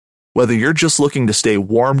Whether you're just looking to stay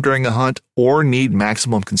warm during a hunt or need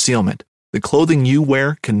maximum concealment, the clothing you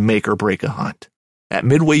wear can make or break a hunt. At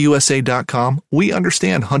MidwayUSA.com, we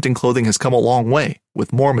understand hunting clothing has come a long way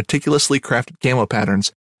with more meticulously crafted camo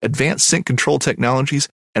patterns, advanced scent control technologies,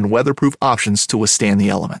 and weatherproof options to withstand the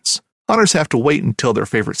elements. Hunters have to wait until their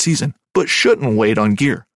favorite season, but shouldn't wait on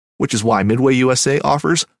gear, which is why Midway USA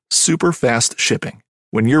offers super fast shipping.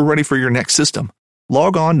 When you're ready for your next system,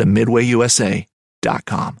 log on to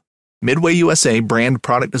MidwayUSA.com. Midway USA brand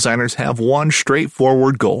product designers have one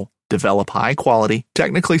straightforward goal: develop high-quality,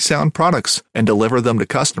 technically sound products and deliver them to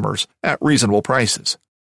customers at reasonable prices.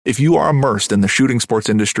 If you are immersed in the shooting sports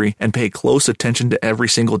industry and pay close attention to every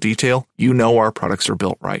single detail, you know our products are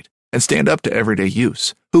built right and stand up to everyday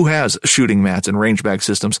use. Who has shooting mats and range bag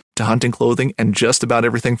systems to hunting clothing and just about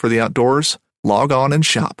everything for the outdoors? Log on and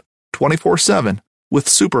shop 24/7 with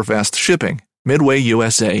super fast shipping.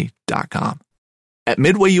 MidwayUSA.com. At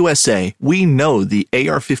Midway USA, we know the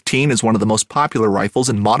AR-15 is one of the most popular rifles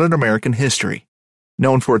in modern American history.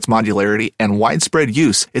 Known for its modularity and widespread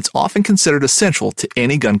use, it's often considered essential to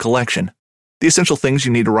any gun collection. The essential things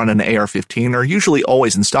you need to run an AR-15 are usually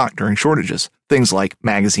always in stock during shortages, things like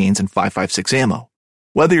magazines and 5.56 ammo.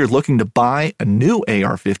 Whether you're looking to buy a new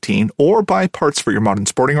AR-15 or buy parts for your modern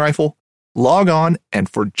sporting rifle, log on and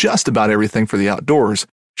for just about everything for the outdoors,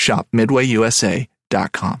 shop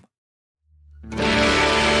MidwayUSA.com.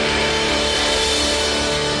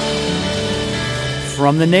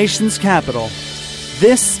 From the nation's capital,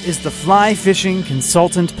 this is the Fly Fishing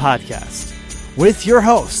Consultant Podcast with your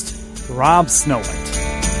host, Rob Snowhite.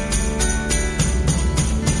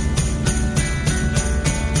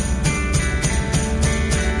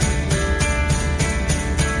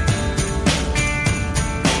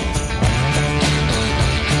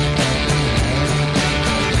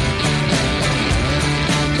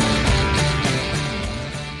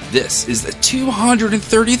 This is the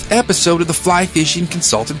 230th episode of the Fly Fishing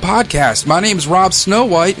Consultant Podcast. My name is Rob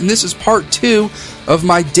Snowhite, and this is part 2 of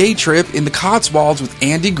my day trip in the Cotswolds with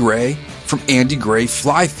Andy Gray from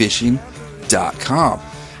AndyGrayFlyFishing.com.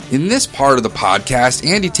 In this part of the podcast,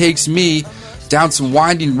 Andy takes me down some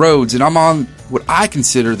winding roads, and I'm on what I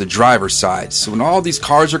consider the driver's side. So when all these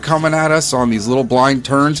cars are coming at us on these little blind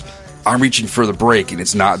turns, I'm reaching for the brake, and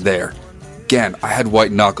it's not there. Again, I had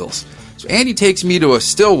white knuckles. So Andy takes me to a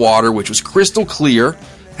still water, which was crystal clear,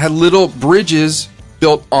 had little bridges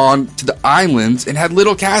built on to the islands, and had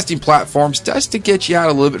little casting platforms just to get you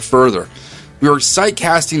out a little bit further. We were sight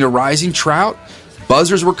casting a rising trout.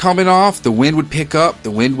 Buzzers were coming off. The wind would pick up.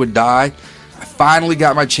 The wind would die. I finally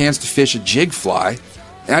got my chance to fish a jig fly,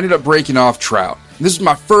 and I ended up breaking off trout. This was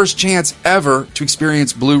my first chance ever to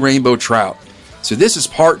experience blue rainbow trout. So this is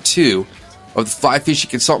part 2 of the Fly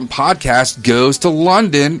Fishing Consultant Podcast goes to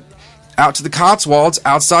London, out to the Cotswolds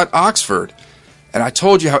outside Oxford. And I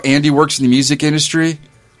told you how Andy works in the music industry.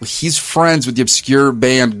 Well, he's friends with the obscure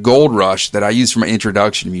band Gold Rush that I use for my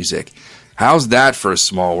introduction music. How's that for a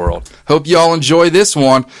small world? Hope you all enjoy this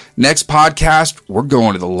one. Next podcast, we're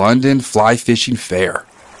going to the London Fly Fishing Fair.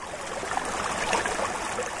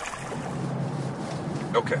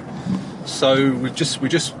 Okay. So we're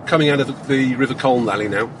just coming out of the River Colne Valley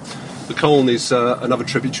now. The Colne is another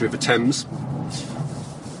tributary of the Thames.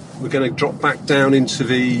 We're going to drop back down into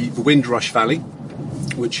the Windrush Valley,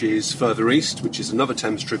 which is further east, which is another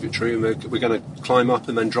Thames tributary, and we're going to climb up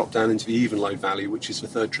and then drop down into the Evenlode Valley, which is the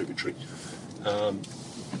third tributary. And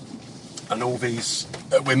all these,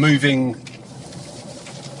 we're moving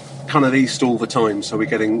kind of east all the time, so we're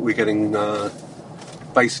getting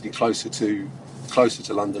basically closer to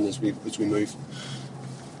London as we move.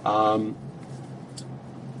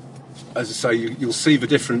 As I say, you'll see the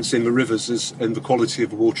difference in the rivers and the quality of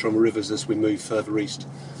the water on the rivers as we move further east.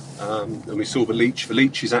 And we saw the Leach. The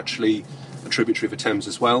Leach is actually a tributary of the Thames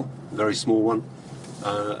as well, a very small one,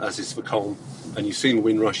 as is the Colne. And you've seen the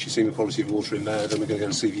Windrush, you've seen the quality of the water in there. Then we're going to go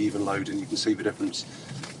and see the Evenlode, and you can see the difference.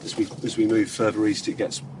 As we move further east, it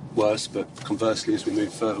gets worse, but conversely, as we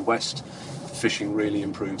move further west, fishing really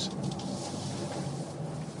improves.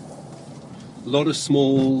 A lot of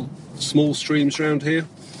small streams around here.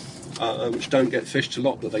 Which don't get fished a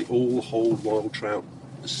lot, but they all hold wild trout.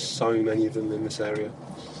 There's so many of them in this area.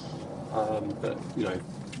 But,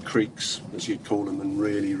 creeks, as you'd call them, and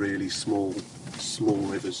really, really small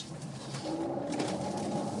rivers.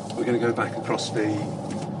 We're going to go back across the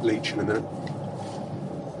Leach in a minute,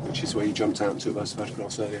 which is where you jumped out into those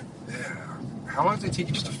photographs earlier. Yeah. How long did it take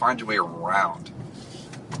you just to find your way around?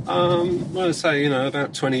 Well, I say,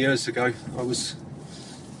 about 20 years ago, I was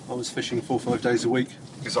fishing 4 or 5 days a week.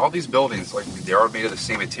 Because all these buildings, they are made of the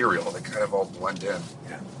same material. They kind of all blend in.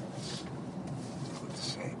 Yeah. They look the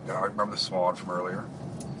same. Yeah, I remember the swan from earlier.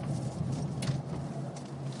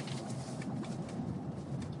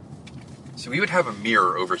 So we would have a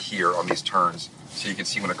mirror over here on these turns, so you can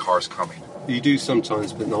see when a car's coming. You do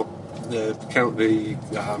sometimes, but not. The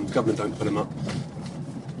government don't put them up.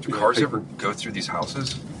 Do cars ever go through these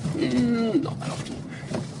houses? Not that often.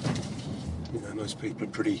 Most people are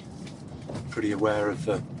pretty aware of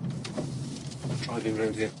driving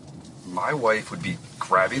around here. My wife would be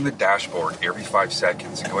grabbing the dashboard every 5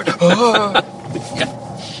 seconds and going, ah!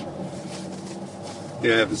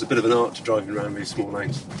 Yeah, there's a bit of an art to driving around these small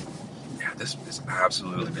lanes. Yeah, this is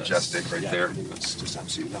absolutely majestic right there. I think that's just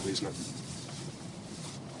absolutely lovely, isn't it?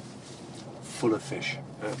 Full of fish,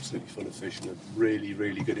 absolutely full of fish, and a really,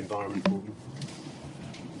 really good environment for them.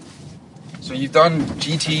 So you've done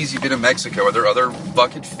GTs, you've been in Mexico. Are there other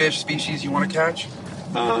bucket fish species you want to catch?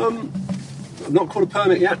 I've not caught a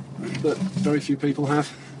permit yet, but very few people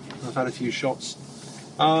have. I've had a few shots.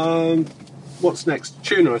 What's next?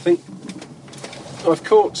 Tuna, I think. I've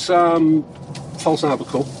caught false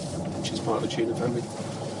albacore, which is part of the tuna family.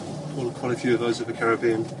 Caught quite a few of those of the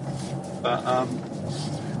Caribbean. But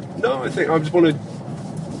no, I think I just wanted...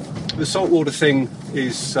 The saltwater thing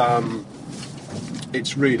is...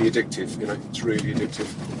 it's really addictive, it's really addictive.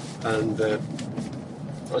 And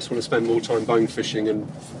I just want to spend more time bone fishing and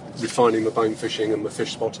refining my bone fishing and my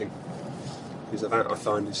fish spotting. Because that, I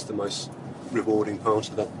find, is the most rewarding part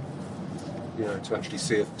of that. To actually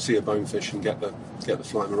see a bonefish and get the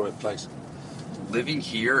fly in the right place. Living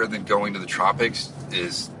here and then going to the tropics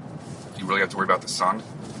is... You really have to worry about the sun?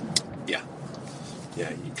 Yeah,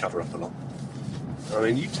 you cover up a lot. I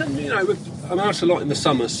mean, you tend, I'm out a lot in the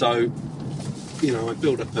summer, so... I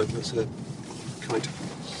build up a kite.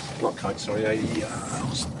 Not kite, sorry,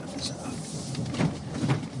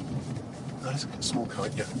 that's a small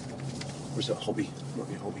kite, yeah. Or is it a hobby? Might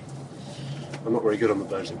be a hobby. I'm not very good on the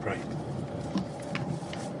birds of prey.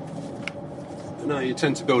 But no, you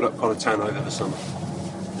tend to build up quite a tan over the summer.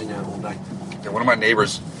 Being out all day. Yeah, one of my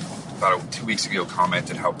neighbors, about 2 weeks ago,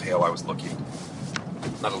 commented how pale I was looking.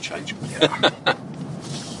 That'll change. Yeah.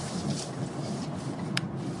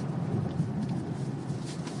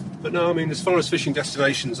 But no, I mean, as far as fishing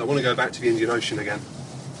destinations, I want to go back to the Indian Ocean again.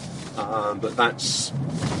 But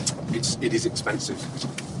it is expensive.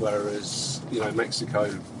 Whereas,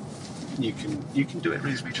 Mexico, you can do it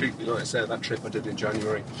reasonably cheaply. Like I said, that trip I did in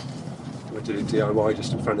January, I did it DIY,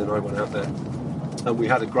 just a friend and I went out there. And we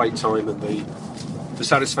had a great time, and the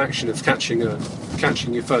satisfaction of catching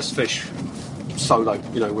your first fish solo,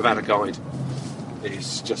 without a guide,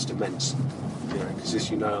 is just immense. Because as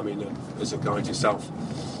you know, I mean, as a guide yourself,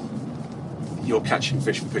 you're catching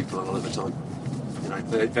fish for people a lot of the time.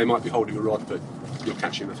 They might be holding a rod, but you're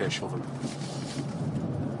catching the fish for them.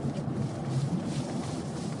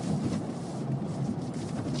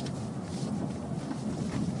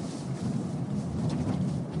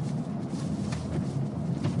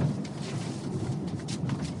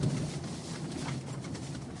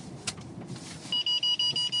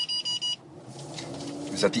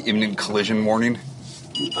 Is that the imminent collision warning?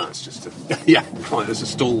 It's just yeah. Right, there's a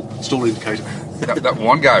stall indicator. that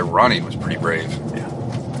one guy running was pretty brave. Yeah.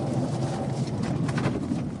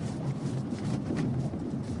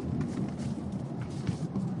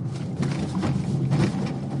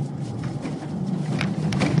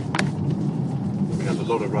 We have a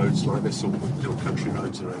lot of roads like this, all little country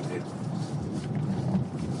roads around here.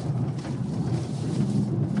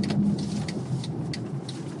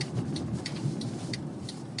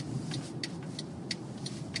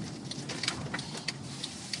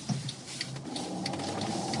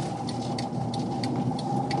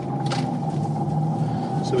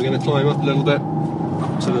 So we're going to climb up a little bit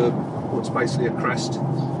to what's basically a crest,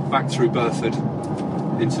 back through Burford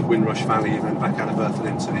into Windrush Valley, and then back out of Burford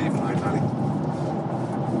into the Ivanhoe Valley.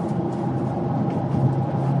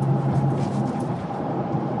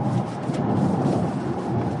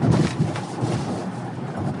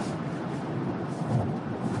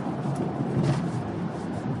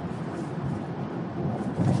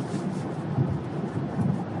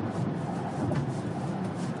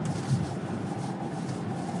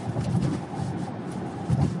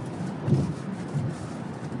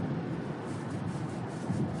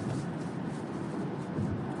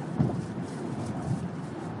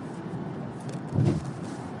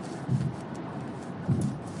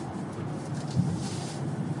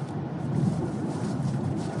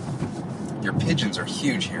 Your pigeons are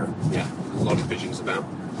huge here. Yeah, there's a lot of pigeons about.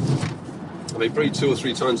 They breed 2 or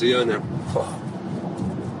 3 times a year now.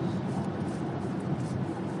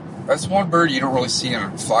 That's one bird you don't really see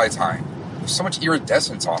in fly tying. There's so much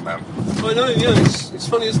iridescence on them. I know, yeah, it's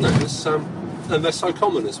funny, isn't it? There's And they're so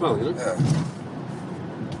common as well, you know? Yeah.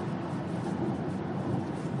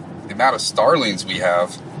 The amount of starlings we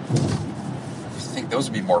have, I think those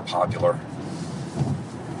would be more popular.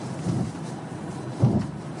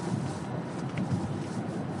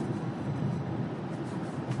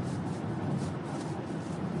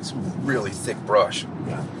 It's really thick brush.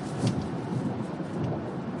 Yeah.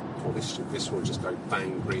 Well, this will just go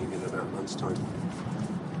bang green in about a month's time.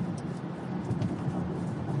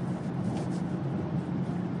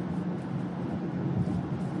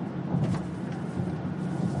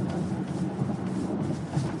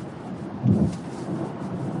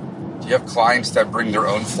 Do you have clients that bring their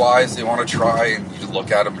own flies they want to try, and you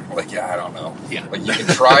look at them and you're like, yeah, I don't know. Yeah. Like, you can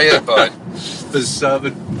try it, but... There's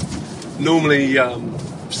normally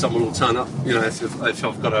someone will turn up, you know, if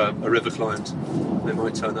I've got a river client, they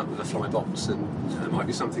might turn up with a fly box, and there might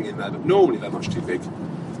be something in there, but normally they're much too big.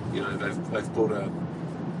 You know, they've bought a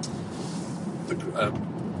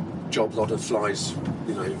job lot of flies,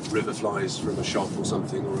 you know, river flies from a shop or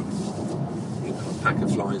something, or a pack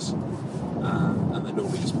of flies, and they're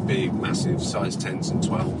normally just big, massive, size 10s and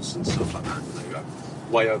 12s and stuff like that, and they go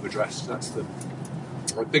way overdressed. That's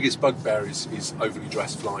my biggest bugbear is overly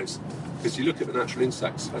dressed flies, because you look at the natural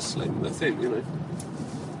insects, they're slim, they're thin, you know.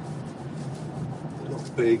 They're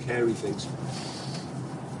not big, hairy things.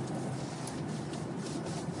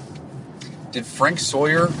 Did Frank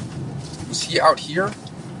Sawyer, was he out here?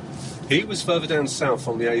 He was further down south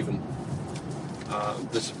on the Avon.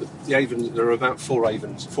 The Avon, there are about four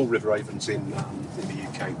river avens in the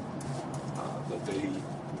UK.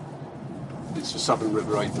 It's the Southern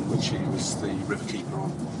River Avon, which he was the river keeper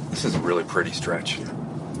on. This is a really pretty stretch.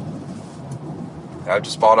 I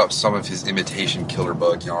just bought up some of his imitation killer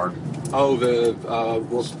bug yarn. Oh,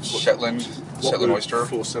 Shetland oyster?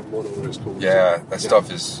 471 or what it's called. Yeah, that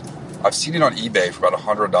stuff is... I've seen it on eBay for about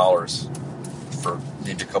 $100 for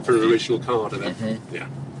maybe a couple For of an feet. original card, isn't it? Mm-hmm. Yeah.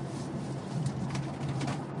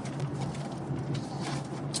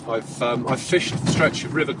 I've fished the stretch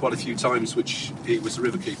of river quite a few times, which he was the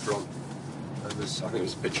river keeper on. And I think there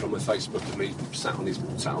was a picture on my Facebook of me sat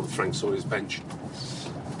on Frank Sawyer's bench.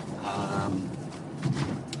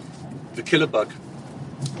 The killer bug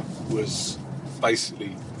was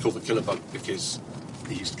basically called the killer bug because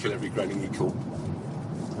he used to kill every grayling he caught.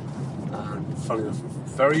 And funny enough,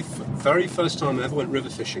 very first time I ever went river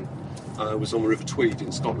fishing was on the River Tweed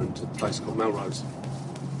in Scotland at a place called Melrose.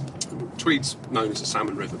 Tweed's known as a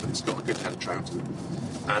salmon river, but it's got a good head of trout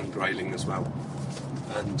and grayling as well.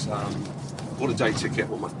 And bought a day ticket.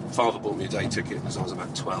 Well, my father bought me a day ticket because I was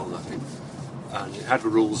about 12, I think. And it had the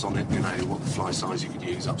rules on it, you know, what the fly size you could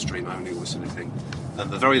use, upstream only, all this sort of thing. And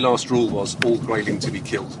the very last rule was all grayling to be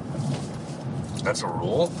killed. That's a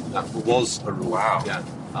rule? That was a rule. Wow. Yeah.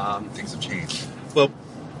 Things have changed. Well,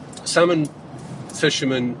 salmon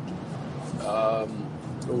fishermen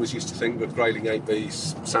always used to think that grayling ate the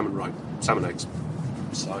salmon eggs.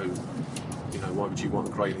 So, you know, why would you want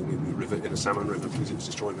a grayling in the river, in a salmon river? Because it was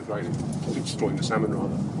destroying the grayling, or destroying the salmon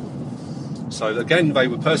rather. So again, they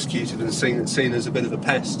were persecuted and seen as a bit of a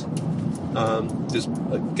pest.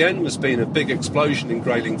 There's been a big explosion in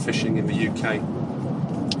grayling fishing in the UK.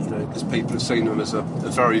 You know, because people have seen them as a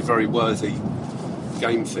very, very worthy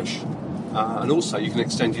game fish, and also you can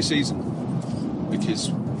extend your season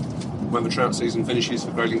because when the trout season finishes,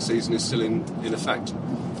 the grayling season is still in effect.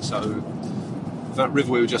 So that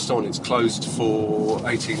river we were just on, it's closed for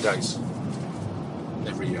 18 days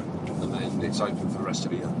every year, and then it's open for the rest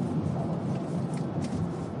of the year.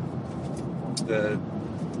 The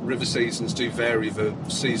river seasons do vary. The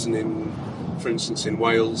season for instance, in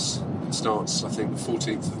Wales starts, I think, the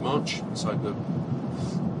 14th of March. So the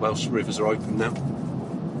Welsh rivers are open now.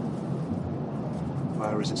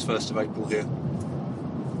 Whereas it's 1st of April here.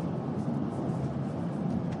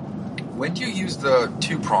 When do you use the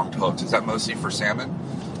two-pronged hooks? Is that mostly for salmon?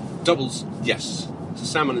 Doubles, yes. So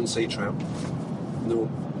salmon and sea trout.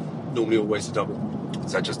 Normally always a double.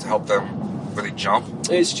 Is that just to help them when they jump?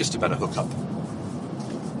 It's just a better hookup.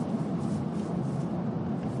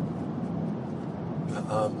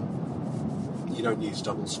 You don't use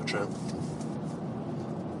doubles for trout.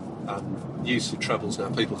 Use for trebles now.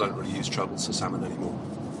 People don't really use trebles for salmon anymore.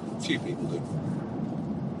 A few people do.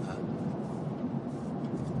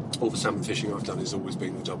 All the salmon fishing I've done has always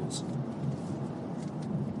been with doubles.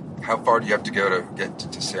 How far do you have to go to get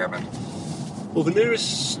to salmon? Well, the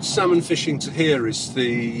nearest salmon fishing to here is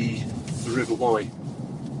the River Wye,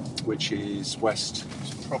 which is west.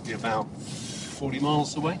 It's probably about 40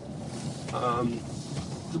 miles away.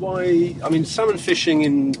 The Wye, I mean, salmon fishing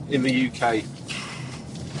in the UK,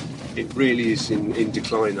 it really is in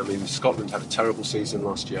decline. I mean, Scotland had a terrible season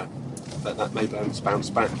last year. but that may bounce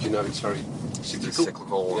back. It's very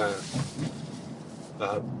cyclical. Yeah.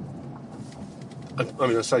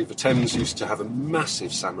 I say the Thames used to have a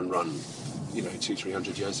massive salmon run,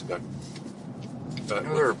 200-300 years ago. But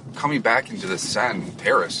they're coming back into the Seine in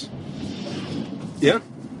Paris. Yeah.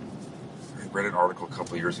 I read an article a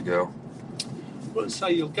couple of years ago. Well, I'd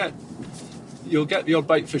say you'll get the odd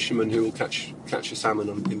bait fisherman who will catch a salmon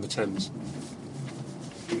in the Thames.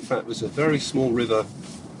 In fact, there's a very small river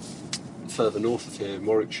further north of here in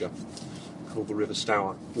Warwickshire called the River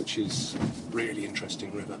Stour, which is a really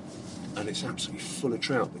interesting river, and it's absolutely full of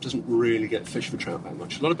trout, but doesn't really get fish for trout that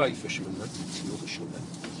much. A lot of bait fishermen there.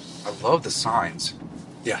 I love the signs.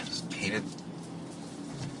 Yeah. Just painted.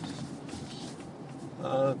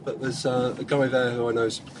 But there's a guy there who I know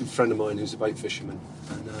is a good friend of mine who's a bait fisherman,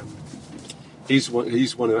 and he's one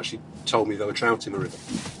who actually told me there were trout in the river.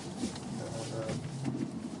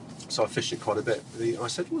 So I fished it quite a bit. I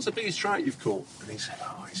said, "What's the biggest trout you've caught?" And he said,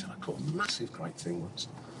 I caught a massive great thing once.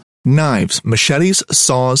 Knives, machetes,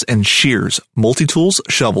 saws, and shears, multi-tools,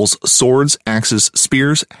 shovels, swords, axes,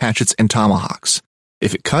 spears, hatchets, and tomahawks.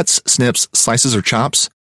 If it cuts, snips, slices, or chops,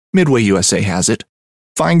 Midway USA has it.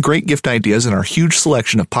 Find great gift ideas in our huge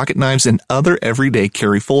selection of pocket knives and other everyday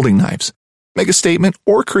carry folding knives. Make a statement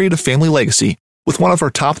or create a family legacy with one of our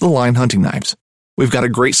top-of-the-line hunting knives. We've got a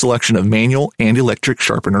great selection of manual and electric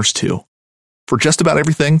sharpeners, too. For just about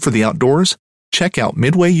everything for the outdoors, check out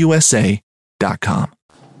MidwayUSA.com.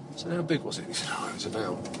 So how big was it? He said, it was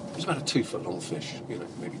about a 2 foot long fish,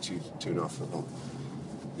 maybe 2.5 foot long.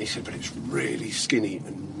 He said, but it's really skinny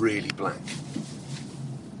and really black.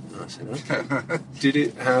 And I said, okay. Did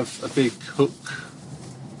it have a big hook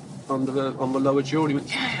on the lower jaw? And he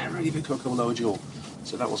went, yeah, really big hook on the lower jaw.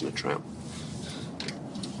 So that wasn't a trout.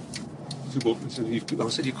 I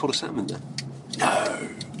said, you caught a salmon there? No.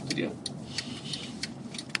 Did you?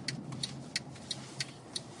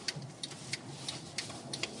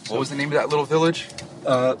 What was the name of that little village?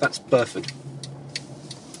 That's Burford.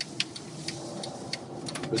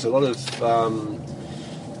 There's a lot of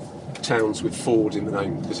towns with ford in the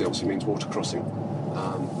name because it obviously means water crossing.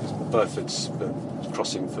 Burford's the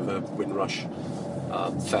crossing for the Windrush.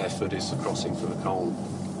 Fairford is the crossing for the Colne.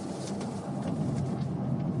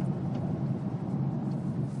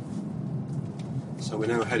 So we're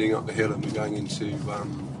now heading up the hill and we're going into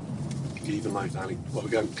the Evenloe Valley. Well,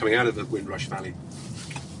 we're coming out of the Windrush Valley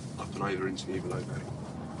up and over into the Evenloe Valley.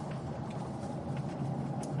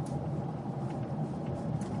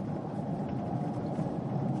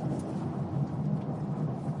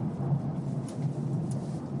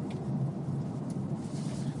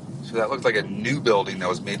 So that looked like a new building that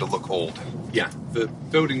was made to look old. Yeah, the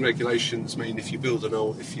building regulations mean if you build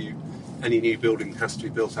any new building has to be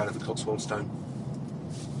built out of the Cotswold stone.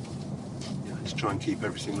 To try and keep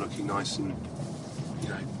everything looking nice and,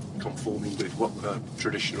 conforming with what the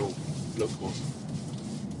traditional look was.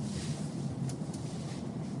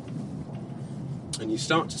 And you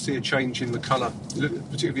start to see a change in the colour,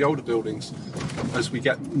 particularly the older buildings. As we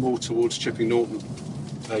get more towards Chipping Norton,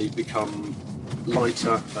 they become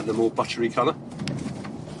lighter and a more buttery colour,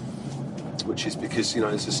 which is because,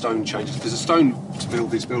 as the stone changes. Because the stone to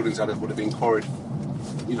build these buildings out of would have been quarried,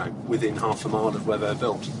 within half a mile of where they're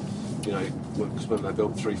built. Because when they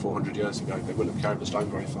built 300-400 years ago, they wouldn't have carried the stone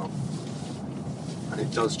very far. And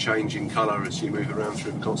it does change in colour as you move around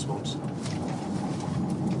through the Cotswolds.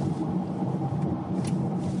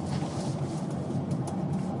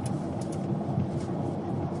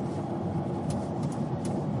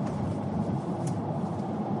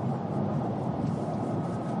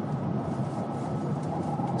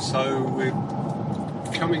 So we're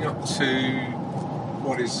coming up to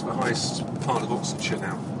what is the highest part of Oxfordshire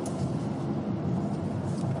now.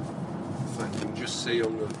 Just see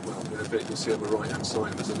on the, in a bit you'll see on the right hand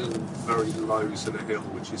side there's a little very low sort of hill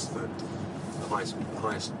which is the highest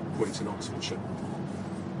point in Oxfordshire.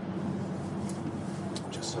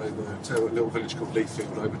 Just over to a little village called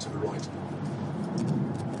Leafield over to the right.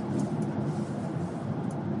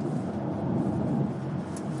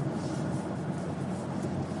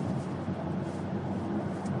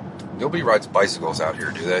 Nobody rides bicycles out here,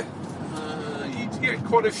 do they? You get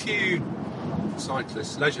quite a few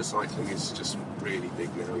cyclists. Leisure cycling is just really big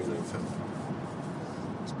now,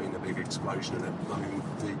 It's been a big explosion in it. I mean,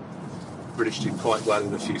 the British did quite well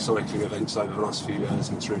in a few cycling events over the last few years,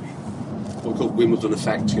 and it's really what we call Wimbledon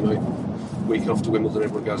effect, Week after Wimbledon,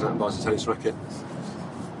 everyone goes out and buys a tennis racket.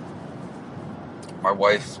 My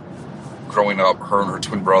wife, growing up, her and her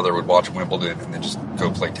twin brother would watch Wimbledon and then just go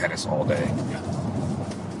play tennis all day. Yeah.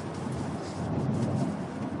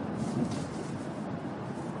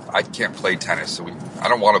 I can't play tennis, so I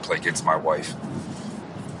don't want to play against my wife.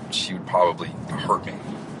 She would probably hurt me.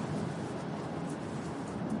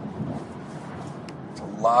 It's a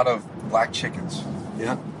lot of black chickens.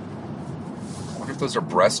 Yeah. I wonder if those are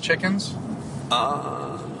breast chickens?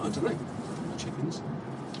 I don't know. Chickens.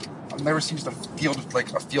 I've never seen a field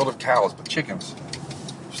of cows, but chickens.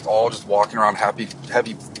 Just walking around happy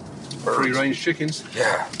birds. Free-range chickens.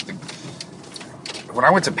 Yeah. When I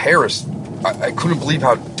went to Paris, I couldn't believe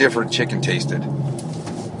how different chicken tasted.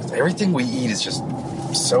 Everything we eat is just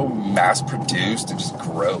so mass-produced and just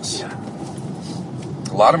gross. Yeah.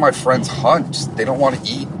 A lot of my friends hunt. They don't want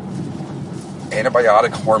to eat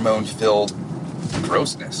antibiotic, hormone-filled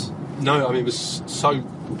grossness. No, I mean, it was so...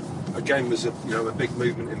 Again, there's a big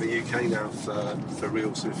movement in the UK now for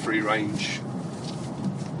real sort of free-range,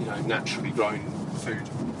 naturally grown food.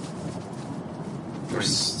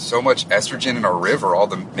 There's so much estrogen in our river. All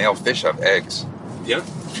the male fish have eggs. Yeah.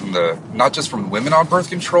 Not just from women on birth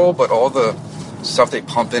control, but all the stuff they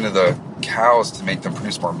pump into the cows to make them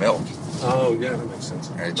produce more milk. Oh, yeah, that makes sense.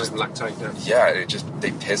 And it just lactate down. Yeah,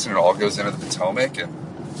 they piss and it all goes into the Potomac, and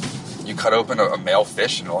you cut open a male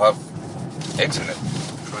fish and it'll have eggs in it.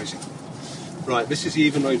 Crazy. Right, this is the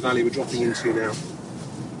Even Road Valley we're dropping into now.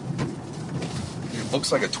 It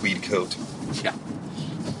looks like a tweed coat. Yeah.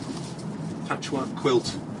 Patchwork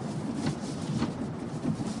quilt.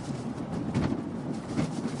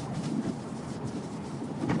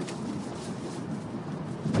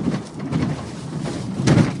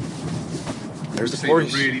 There's the See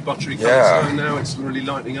forest. really buttery colour Yeah. now. It's really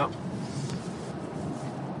lightening up.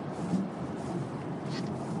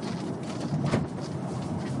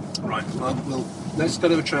 Right, well, let's go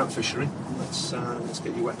to a trout fishery. Let's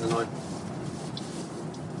get you wet in the line.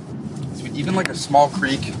 So even like a small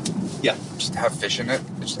creek, Yeah. just have fish in it,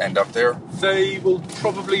 they just end up there. They will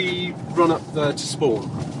probably run up there to spawn.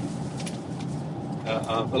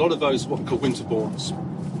 A lot of those what we call winter borns,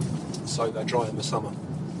 so they're dry in the summer.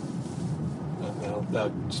 And they're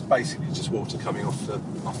basically just water coming off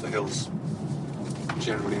the hills,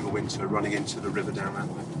 generally in the winter, running into the river down that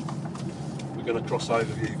way. We're going to cross over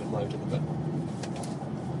the Even Road in a bit.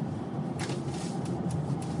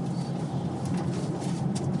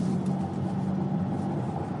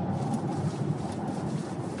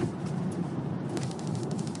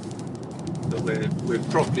 But we're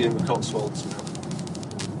properly in the Cotswolds now.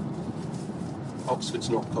 Oxford's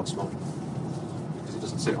not Cotswold because it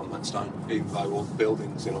doesn't sit on that stone, even though all the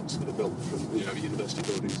buildings in Oxford are built from, university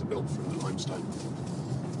buildings are built from the limestone.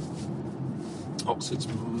 Oxford's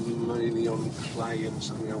mainly on clay and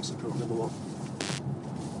something else, I can't remember what.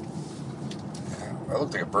 That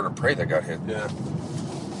looked like a bird of prey that got hit. Yeah.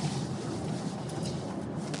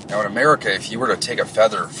 Now in America, if you were to take a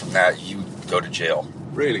feather from that, you'd go to jail.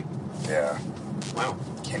 Really? Yeah. Wow.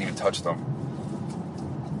 Can't even touch them.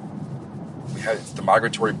 We had the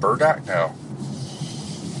Migratory Bird Act now.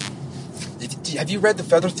 Have you read The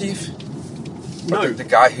Feather Thief? No. The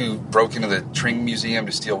guy who broke into the Tring Museum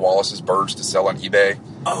to steal Wallace's birds to sell on eBay.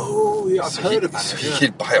 Oh, yeah, I've heard about So it. he Yeah.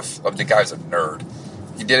 could buy the guy's a nerd.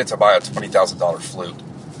 He did it to buy a $20,000 flute.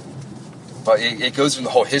 But it goes through the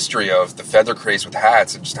whole history of the feather craze with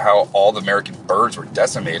hats and just how all the American birds were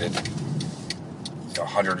decimated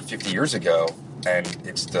 150 years ago. And I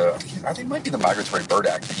think it might be the Migratory Bird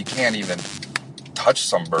Act, but you can't even touch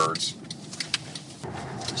some birds.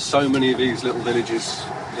 So many of these little villages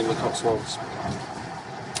in the Cotswolds.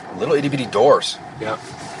 Little itty bitty doors. Yeah.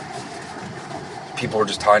 People were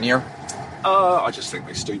just tinier. I just think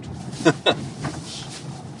they stooped.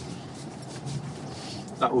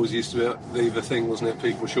 That always used to be the thing, wasn't it?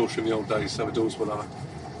 People were shorter in the old days, so the doors were lower.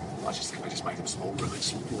 I just think they just made them small,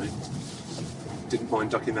 really. Didn't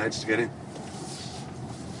mind ducking their heads to get in.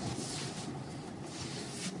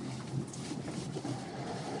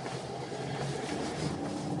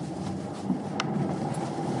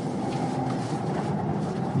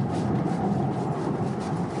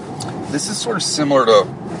 This is sort of similar to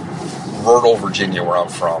rural Virginia, where I'm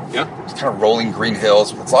from. Yeah. It's kind of rolling green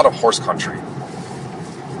hills. It's a lot of horse country.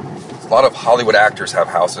 A lot of Hollywood actors have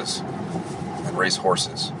houses and race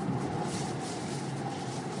horses.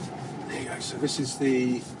 There you go. So this is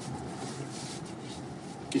the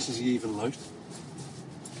Even Road.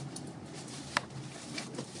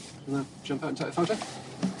 You want to jump out and take a photo?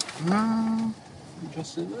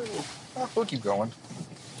 Just in there. Or? We'll keep going.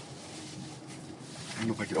 I don't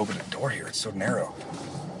know if I could open a door here. It's so narrow.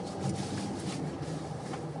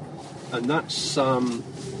 And that's a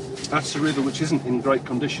river which isn't in great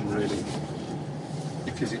condition, really,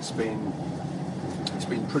 because it's been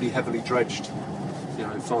pretty heavily dredged.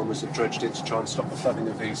 Farmers have dredged it to try and stop the flooding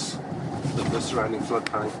of these the surrounding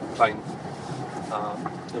floodplain,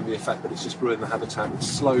 and the effect that it's just ruined the habitat. It's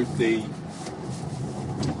slowed the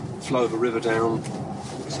flow of a river down,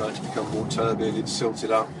 so it's become more turbid, it's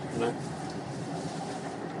silted up, you know.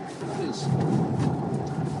 It is.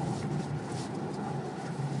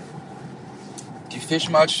 Do you fish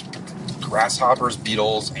much? Grasshoppers,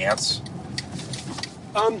 beetles, ants?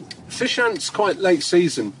 Fish ants quite late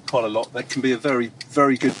season, quite a lot. That can be a very,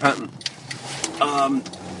 very good pattern.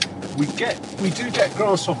 We do get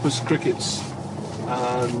grasshoppers, crickets,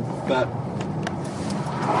 but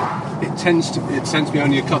it tends to be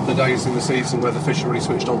only a couple of days in the season where the fish are really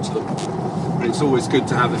switched onto them. But it's always good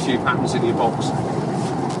to have a few patterns in your box.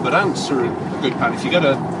 But ants are a good pattern. If you get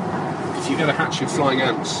a hatch of flying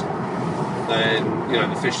ants, then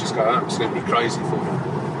the fish just go absolutely crazy for them.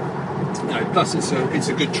 Plus it's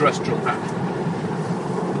a good terrestrial pattern.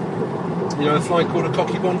 You know a fly called a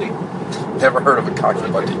cocky bondi? Never heard of a cocky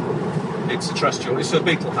bondi. It's a terrestrial. It's a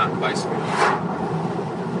beetle pattern basically.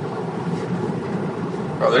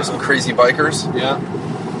 Oh, there's some crazy bikers. Yeah.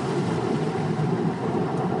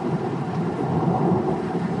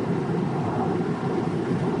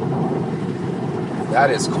 That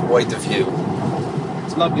is quite the view.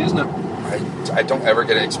 It's lovely, isn't it? I don't ever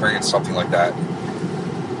get to experience something like that.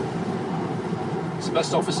 It's the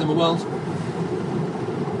best office in the world.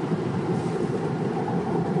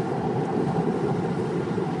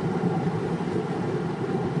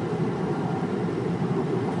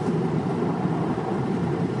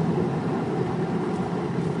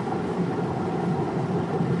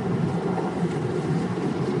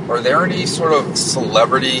 Are there any sort of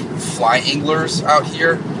celebrity fly anglers out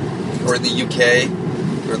here or in the UK?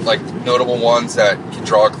 Or like notable ones that can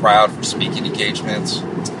draw a crowd for speaking engagements?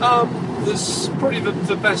 There's probably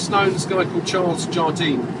the best known is a guy called Charles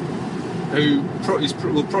Jardine, who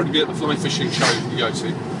will probably be at the fly fishing show you go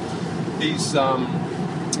to. He's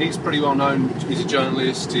pretty well known. He's a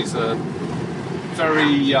journalist. He's a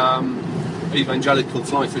very evangelical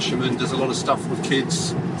fly fisherman. Does a lot of stuff with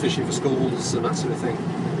kids fishing for schools and that sort of thing.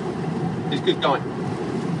 He's a good guy.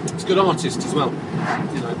 He's a good artist as well.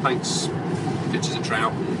 Paints pictures of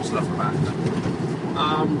trout and stuff like that.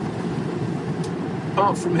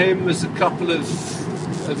 Apart from him, there's a couple of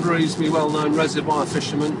reasonably well-known reservoir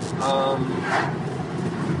fishermen. A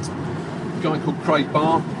guy called Craig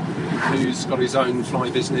Barr, who's got his own fly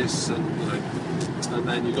business, and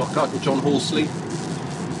then you've got a guy called John Horsley,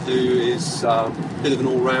 who is a bit of an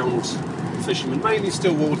all-round fisherman, mainly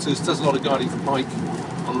still waters, does a lot of guiding for pike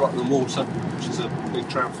on Rutland Water, which is a big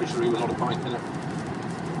trout fishery with a lot of pike in it.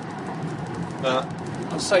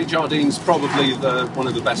 I'd say Jardine's probably one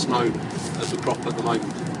of the best known of the crop at the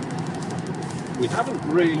moment. We haven't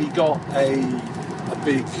really got anyone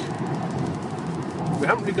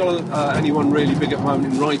really big at the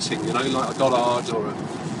moment in writing, like a Goddard or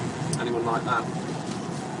anyone like that.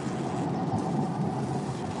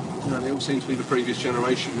 They all seem to be the previous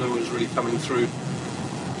generation. No one's really coming through,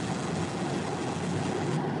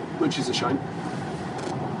 which is a shame.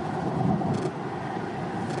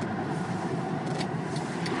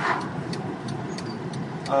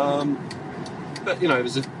 But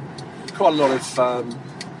there's quite a lot of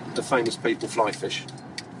the famous people fly fish.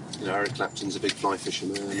 Eric Clapton's a big fly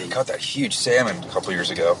fisherman. He caught that huge salmon a couple of years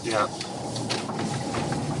ago. Yeah.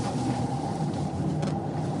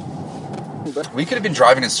 We could have been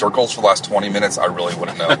driving in circles for the last 20 minutes. I really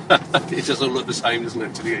wouldn't know. It does all look the same, doesn't it,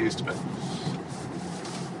 until you get used to it.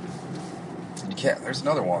 You can't. There's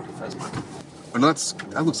another one. There's mine. Oh, no,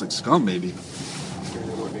 that looks like scum, maybe.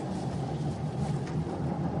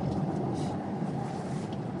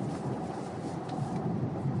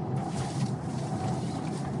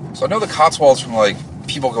 So I know the Cotswolds from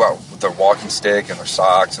people go out with their walking stick and their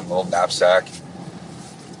socks and a little knapsack.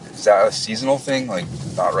 Is that a seasonal thing?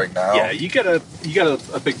 Not right now? Yeah, you get a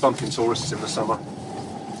big bump in tourists in the summer.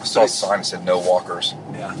 I saw a sign that said no walkers.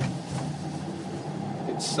 Yeah.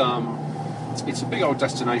 It's a big old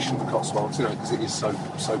destination, the Cotswolds, because it is so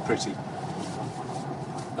pretty.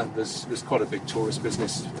 And there's quite a big tourist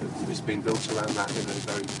business that's been built around that,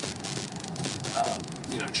 very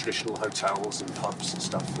traditional hotels and pubs and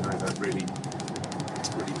stuff, that really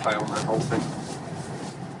play on that whole thing.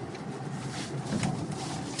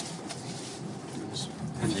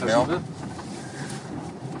 Email?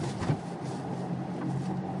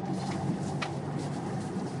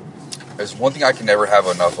 There's one thing I can never have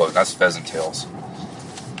enough of, and that's pheasant tails.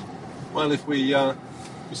 Well, if we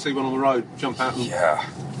see one on the road, jump out and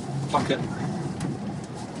pluck it.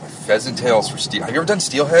 Pheasant tails for steel. Have you ever done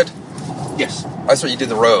steelhead? Yes. That's what you did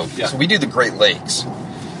the road. Yeah. So we do the Great Lakes.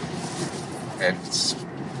 And it's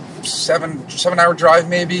 7-hour drive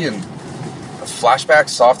maybe, and flashback,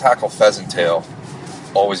 soft hackle, pheasant tail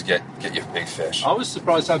always get you big fish. I was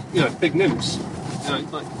surprised how big nymphs.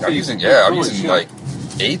 I'm using like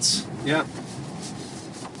 8s. Yeah.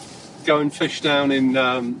 Go and fish down in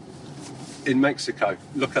Mexico.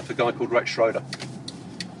 Look up a guy called Rex Schroeder.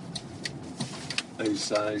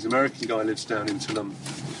 He's an American guy, lives down in Tulum,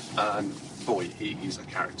 and boy, he's a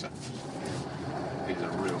character. He's a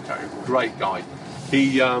real character. Great guy.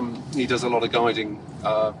 He does a lot of guiding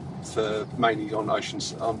for mainly on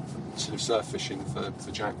oceans, sort of surf fishing for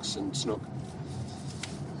jacks and snook.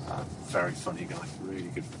 Very funny guy.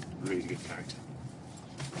 Really good character.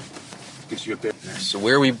 Gives you a bit. So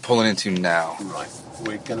where are we pulling into now? Right,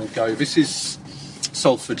 we're going to go. This is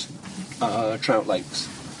Salford Trout Lakes,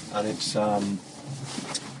 and it's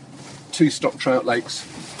 2 stock trout lakes.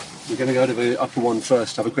 We're going to go to the upper one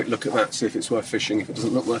first, have a quick look at that, see if it's worth fishing. If it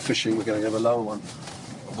doesn't look worth fishing, we're going to go to the lower one.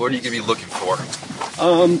 What are you going to be looking for?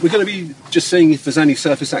 We're going to be just seeing if there's any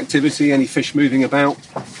surface activity, any fish moving about,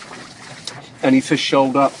 any fish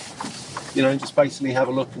shoaled up. Just basically have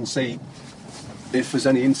a look and see if there's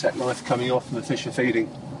any insect life coming off and the fish are feeding.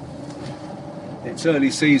 It's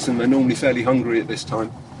early season, they're normally fairly hungry at this time.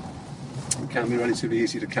 It can be relatively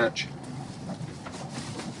easy to catch.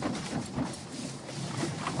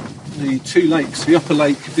 The 2 lakes, the upper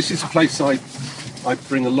lake, this is a place I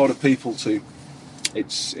bring a lot of people to.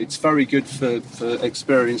 It's very good for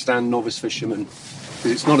experienced and novice fishermen,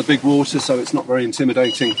 because it's not a big water, so it's not very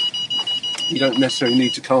intimidating. You don't necessarily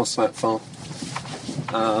need to cast that far.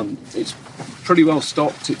 It's pretty well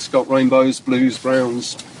stocked. It's got rainbows, blues,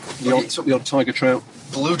 browns, the odd tiger trout.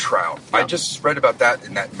 Blue trout. Yeah. I just read about that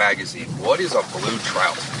in that magazine. What is a blue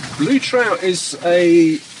trout? Blue trout is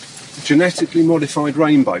a genetically modified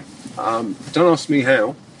rainbow. Don't ask me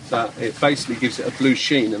how, but it basically gives it a blue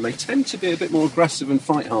sheen, and they tend to be a bit more aggressive and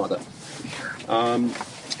fight harder.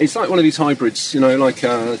 It's like one of these hybrids, like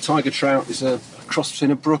a tiger trout is a cross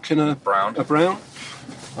between a brook and a brown.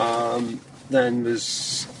 Then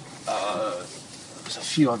there's a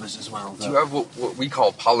few others as well. Do you have what we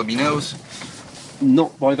call palominos?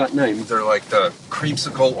 Not by that name. They're like the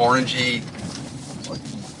creamsicle, orangey,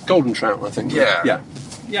 golden trout, I think. Yeah.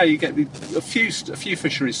 Yeah, you get a few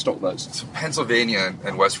fisheries stock those. So Pennsylvania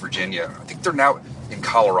and West Virginia. I think they're now in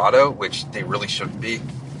Colorado, which they really shouldn't be.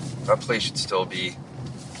 That place should still be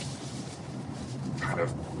kind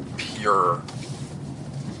of pure.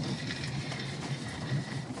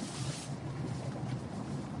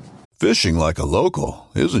 Fishing like a local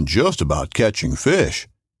isn't just about catching fish.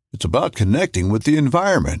 It's about connecting with the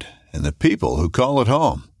environment and the people who call it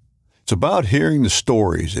home. It's about hearing the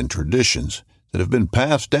stories and traditions that have been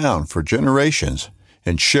passed down for generations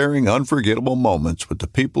and sharing unforgettable moments with the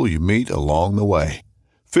people you meet along the way.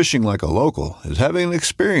 Fishing like a local is having an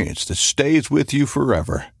experience that stays with you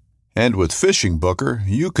forever. And with Fishing Booker,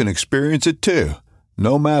 you can experience it too,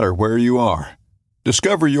 no matter where you are.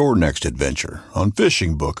 Discover your next adventure on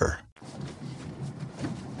Fishing Booker.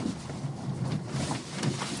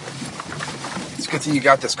 It's a good thing you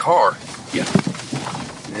got this car. Yeah.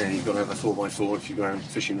 Yeah, you've got to have a 4x4 if you go around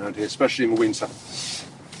fishing around here, especially in the winter.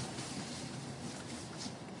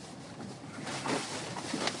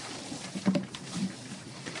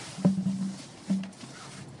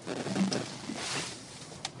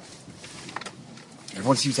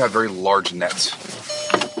 Everyone seems to have very large nets.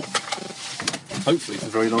 Hopefully for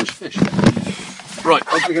very large fish. Right,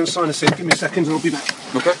 I'm going to go and sign us in. Give me a second and I'll be back.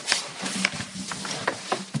 Okay.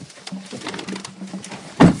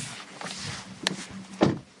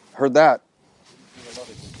 Heard that.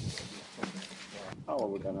 Oh,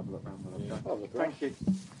 we're going to have a look around. Thank you.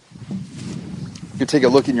 You take a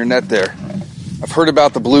look in your net there. I've heard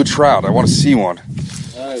about the blue trout. I want to see one.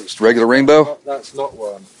 No, just a regular rainbow? That's not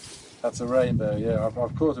one. That's a rainbow, yeah. I've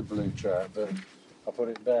caught a blue trout, but I'll put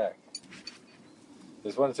it back.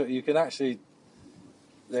 There's one you can actually...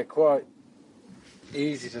 They're quite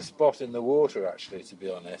easy to spot in the water, actually, to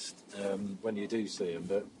be honest, when you do see them.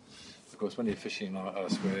 But, of course, when you're fishing like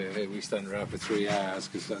us, we stand around for 3 hours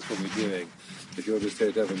because that's what we're doing. If you're just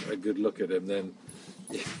here to have a good look at them, then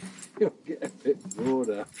you'll get a bit bored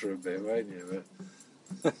after a bit, won't you?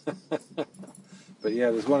 But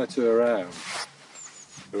yeah, there's 1 or 2 around.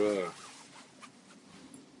 There's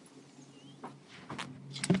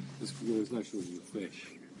no shortage of fish.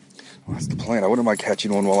 Well, that's the plan. I wouldn't mind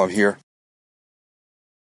catching one while I'm here.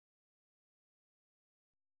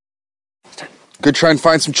 Good, try and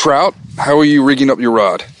find some trout. How are you rigging up your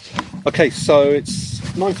rod? Okay, so it's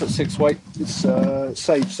 9'6" weight. It's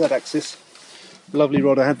Sage Z-axis. Lovely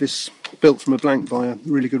rod. I had this built from a blank by a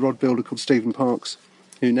really good rod builder called Stephen Parks.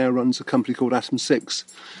 who now runs a company called Atom 6.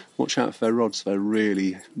 Watch out for their rods, they're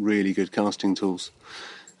really, really good casting tools.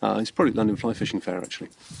 He's probably at London Fly Fishing Fair, actually.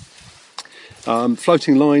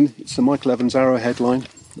 Floating line, it's the Michael Evans Arrowhead line.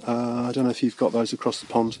 I don't know if you've got those across the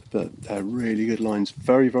pond, but they're really good lines.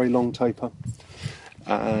 Very, very long taper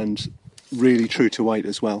and really true to weight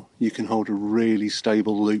as well. You can hold a really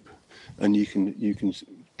stable loop, and you can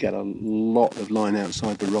get a lot of line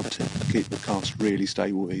outside the rod tip to keep the cast really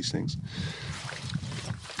stable with these things.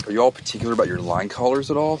 Are you all particular about your line colors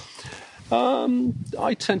at all?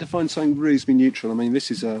 I tend to find something reasonably neutral. I mean, this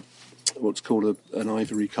is what's called an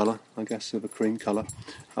ivory colour, I guess, of a cream colour.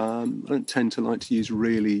 I don't tend to like to use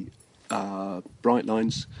really bright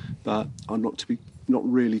lines, but I'm not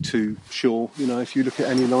really too sure. You know, if you look at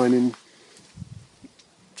any line in,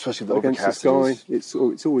 especially against the sky, it's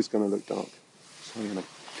always going to look dark. So, you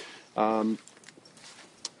know,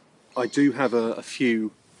 I do have a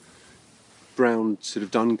few brown sort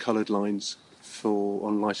of dun coloured lines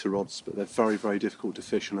on lighter rods, but they're very, very difficult to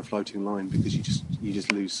fish on a floating line because you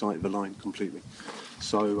just lose sight of the line completely.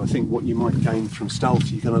 So I think what you might gain from stealth,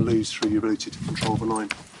 you're going to lose through your ability to control the line.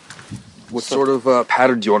 What sort of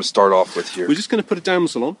pattern do you want to start off with here? We're just going to put a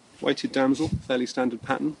damsel on, weighted damsel, fairly standard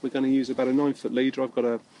pattern. We're going to use about a 9-foot leader. I've got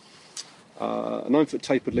a 9-foot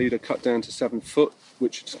tapered leader cut down to 7 foot,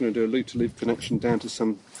 which is going to do a loop-to-loop connection down to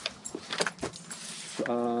some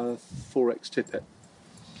 4x tippet.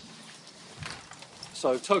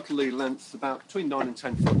 So total lead length about between 9 and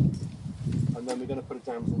 10 foot, and then we're going to put a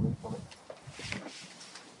damsel loop on it.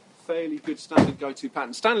 Fairly good standard go-to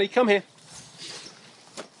pattern. Stanley, come here.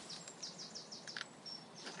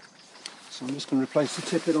 So I'm just going to replace the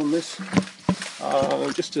tippet on this.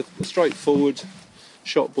 Just a straightforward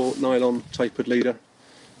shot bought nylon tapered leader.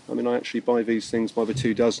 I mean, I actually buy these things by the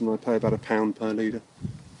 2 dozen. I pay about £1 per leader,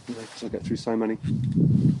 because I get through so many.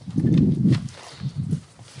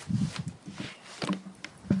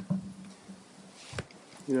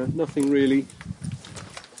 You know, nothing really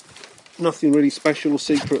special or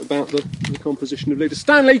secret about the composition of leaders.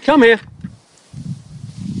 Stanley, come here.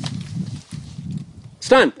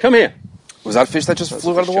 Stan, come here. Was that fish that just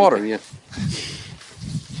flew out of the water? Yeah.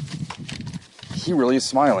 He really is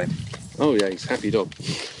smiling. Oh yeah, he's a happy dog.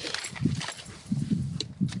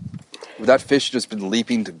 Would that fish just been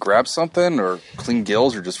leaping to grab something, or clean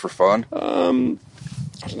gills, or just for fun? I don't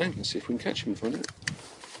know. Let's see if we can catch him and find out.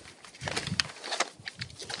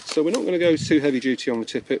 So we're not going to go too heavy duty on the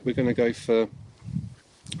tippet. We're going to go for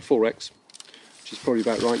 4x, which is probably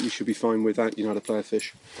about right. You should be fine with that. You know how to play a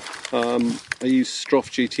fish. I use Stroff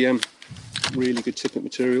GTM, really good tippet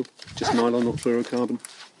material, just nylon, not fluorocarbon.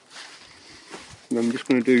 And I'm just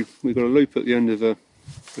going to do, we've got a loop at the end of the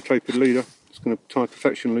tapered leader. Just going to tie a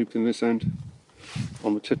perfection loop in this end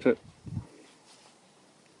on the tippet.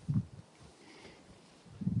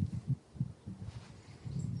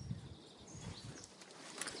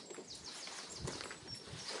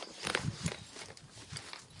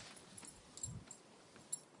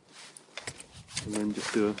 And then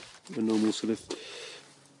just do a normal sort of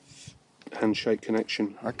handshake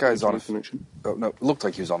connection. That guy's on a connection. Oh no, it looked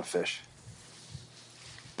like he was on a fish.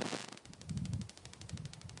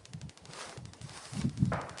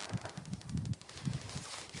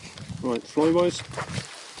 Right, flywise.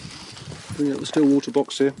 Bring out the still water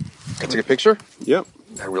box here. Can I take a picture? Yep.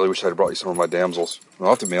 I really wish I had brought you some of my damsels. I'll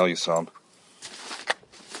have to mail you some.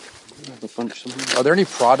 Have a bunch somewhere. Are there any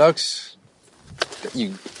products that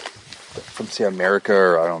you, from say America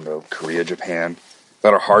or I don't know, Korea, Japan,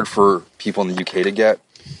 that are hard for people in the UK to get?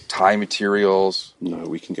 Tie materials? No,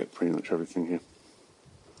 we can get pretty much everything here.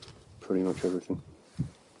 Pretty much everything.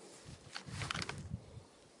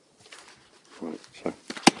 Right, so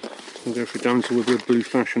we'll go for damsel with a blue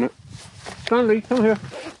flash in it. Stanley, come here.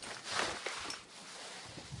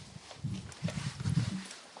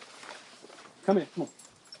 Come here, come on.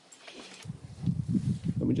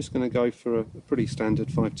 And we're just going to go for a pretty standard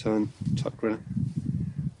 5-turn tuck grinner.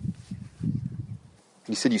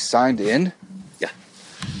 You said you signed in? Yeah.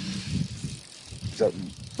 Is that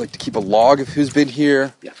like to keep a log of who's been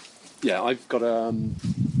here? Yeah. Yeah, I've got a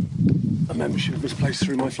membership of this place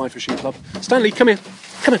through my fly fishing club. Stanley, come here.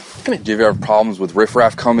 Come here, come here. Do you ever have problems with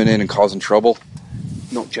riffraff coming in and causing trouble?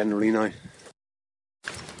 Not generally, no.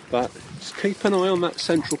 But just keep an eye on that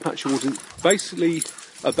central patch of water. Basically,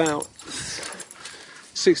 about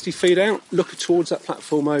 60 feet out, look towards that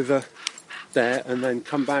platform over there, and then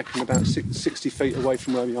come back and about 60 feet away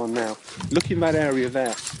from where we are now. Look in that area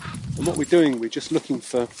there. And what we're doing, we're just looking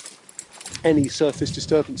for any surface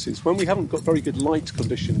disturbances. When we haven't got very good light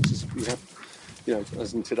conditions, as we have, you know,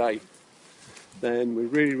 as in today, then we're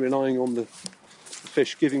really relying on the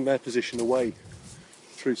fish giving their position away.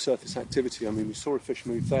 through surface activity. I mean, we saw a fish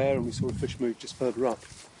move there, and we saw a fish move just further up.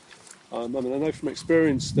 I mean, I know from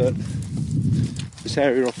experience that this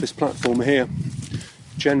area off this platform here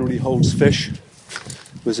generally holds fish.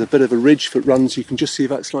 There's a bit of a ridge that runs, you can just see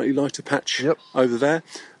that slightly lighter patch over there,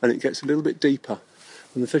 and it gets a little bit deeper,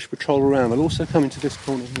 and the fish patrol around. They'll also come into this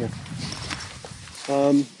corner here.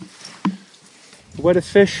 The wetter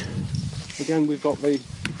fish, again, we've got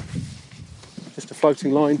just a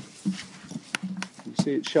floating line. You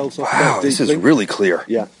see it shells off. Wow, this is really clear.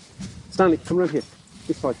 Yeah. Stanley, come around here.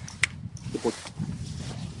 This side. Good boy.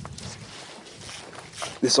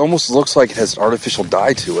 This almost looks like it has artificial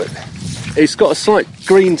dye to it. It's got a slight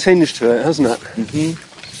green tinge to it, hasn't it? Mm-hmm.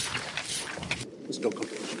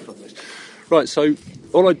 Right, so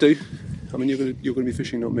all I do, I mean, you're going to be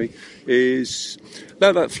fishing, not me, is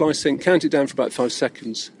let that fly sink, count it down for about 5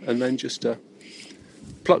 seconds, and then just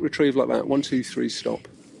pluck, retrieve like that. 1, 2, 3, stop.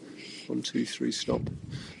 1, 2, 3, stop.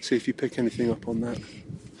 See if you pick anything up on that.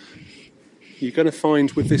 You're going to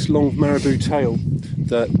find with this long marabou tail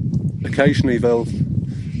that occasionally they'll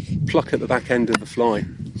pluck at the back end of the fly.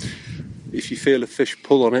 If you feel a fish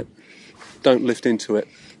pull on it, don't lift into it.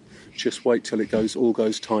 Just wait till it all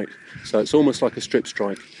goes tight. So it's almost like a strip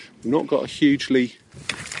strike. We've not got a hugely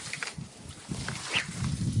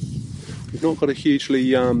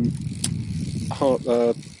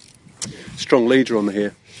strong leader on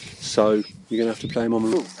here, so you're going to have to play him on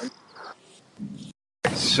the roof.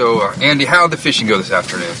 So, Andy, how did the fishing go this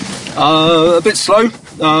afternoon? A bit slow.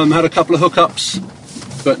 Had a couple of hookups,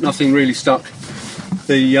 but nothing really stuck.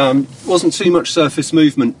 The wasn't too much surface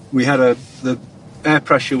movement. We had the air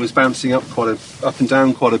pressure was bouncing up and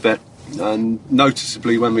down quite a bit, and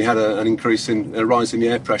noticeably when we had an increase in a rise in the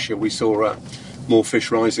air pressure, we saw more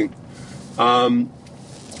fish rising.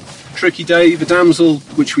 Tricky day. The damsel,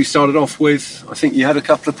 which we started off with, I think you had a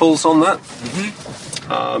couple of pulls on that.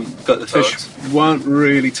 Mm-hmm. But the fish weren't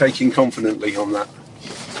really taking confidently on that.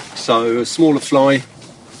 So a smaller fly,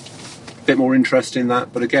 a bit more interest in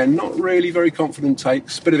that, but again, not really very confident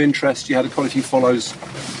takes. Bit of interest. You had quite a few follows,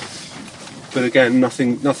 but again,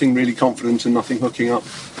 nothing really confident and nothing hooking up.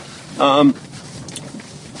 Well,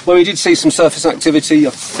 we did see some surface activity.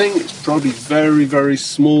 I think it's probably very, very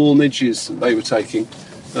small midges that they were taking.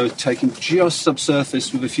 They were taking just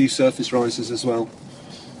subsurface with a few surface rises as well.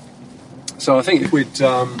 So I think if we'd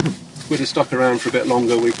have stuck around for a bit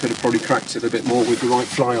longer, we could have probably cracked it a bit more with the right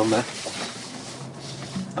fly on there.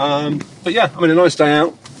 But yeah, I mean, a nice day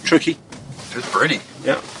out. Tricky. It was pretty.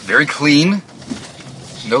 Yeah. Very clean.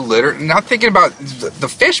 No litter. Now thinking about the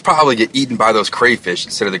fish probably get eaten by those crayfish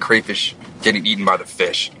instead of the crayfish getting eaten by the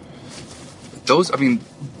fish. Those, I mean,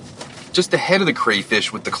 just the head of the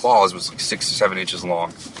crayfish with the claws was like 6 or 7 inches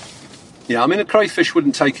long. Yeah, I mean, a crayfish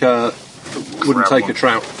wouldn't take a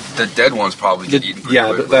trout. The dead ones probably get eaten pretty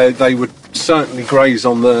quickly. But they would certainly graze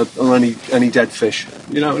on any dead fish.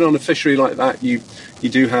 You know, and on a fishery like that, you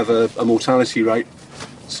do have a mortality rate.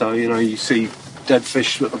 So, you know, you see dead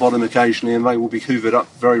fish at the bottom occasionally, and they will be hoovered up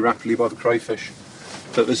very rapidly by the crayfish.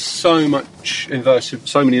 But there's so many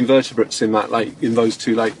invertebrates in that lake, in those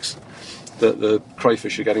two lakes, that the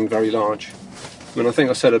crayfish are getting very large. I mean, I think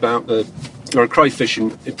I said about there are crayfish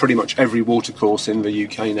in pretty much every watercourse in the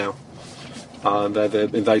UK now. They're the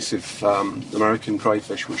invasive American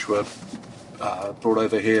crayfish, which were brought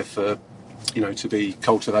over here for, you know, to be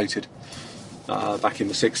cultivated back in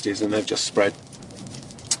the 60s, and they've just spread.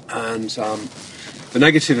 And the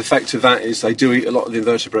negative effect of that is they do eat a lot of the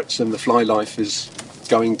invertebrates, and the fly life is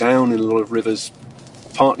going down in a lot of rivers,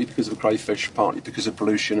 partly because of the crayfish, partly because of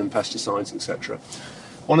pollution and pesticides, etc.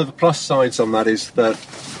 One of the plus sides on that is that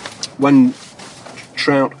when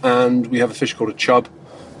trout, and we have a fish called a chub,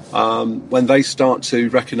 when they start to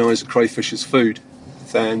recognise a crayfish as food,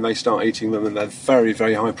 then they start eating them, and they're very,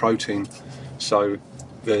 very high protein. So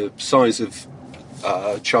the size of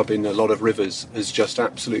chub in a lot of rivers has just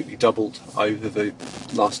absolutely doubled over the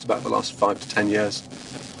last 5 to 10 years.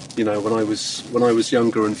 You know, when I was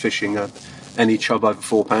younger and fishing, any chub over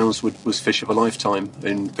 4 pounds was fish of a lifetime,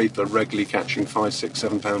 and people are regularly catching 5, 6,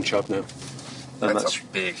 7 pound chub now. And that's a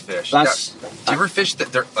big fish. Do you ever fish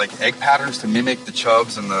that they're like egg patterns to mimic the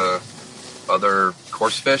chubs and the other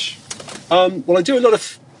coarse fish? Well, I do a lot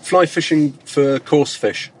of fly fishing for coarse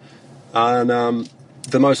fish, and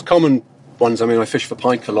the most common ones, I mean, I fish for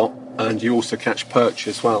pike a lot, and you also catch perch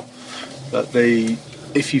as well. But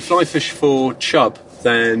if you fly fish for chub,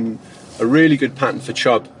 then a really good pattern for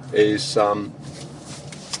chub is a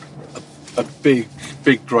big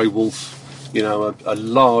grey wolf. You know, a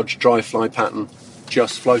large dry fly pattern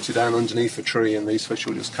just floated down underneath a tree, and these fish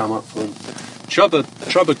will just come up for them. Chub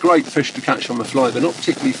are great fish to catch on the fly. They're not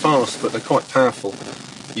particularly fast, but they're quite powerful.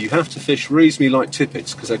 You have to fish reasonably light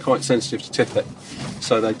tippets because they're quite sensitive to tippet.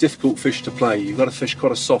 So they're difficult fish to play. You've got to fish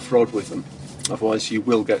quite a soft rod with them. Otherwise you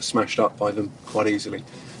will get smashed up by them quite easily,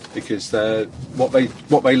 because they're what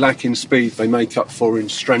they lack in speed they make up for in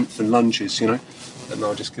strength and lunges, and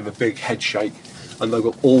they'll just give a big head shake, and they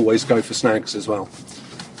will always go for snags as well.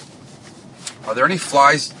 Are there any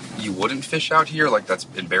flies you wouldn't fish out here, like that's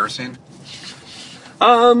embarrassing?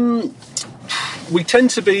 We tend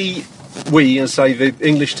to be, the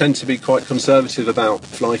English tend to be quite conservative about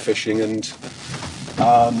fly fishing, and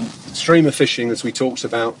streamer fishing, as we talked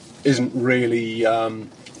about, isn't really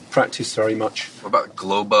practiced very much. What about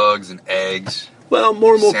glow bugs and eggs? Well,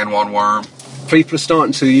 more and more San Juan worm. people are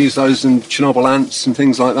starting to use those, and Chernobyl ants and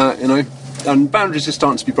things like that, and boundaries are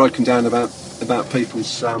starting to be broken down about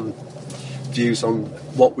people's views on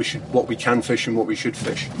what we can fish and what we should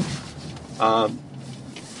fish.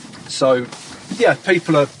 So yeah,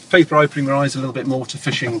 people are opening their eyes a little bit more to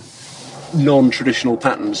fishing non-traditional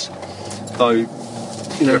patterns, though.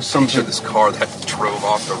 Some of this car that drove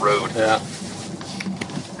off the road. Yeah.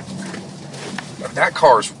 That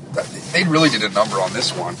car's. They really did a number on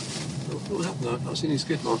this one. What happened? I've not seen any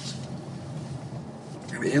skid marks.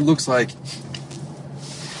 I mean, it looks like,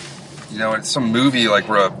 it's some movie like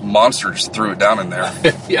where a monster just threw it down in there.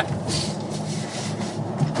 Yeah.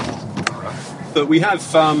 But we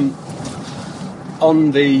have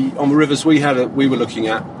on the rivers we were looking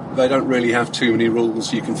at. They don't really have too many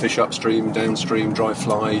rules. You can fish upstream, downstream, dry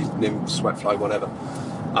fly, nymph, sweat fly, whatever.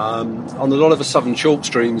 On a lot of the southern chalk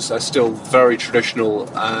streams, they're still very traditional,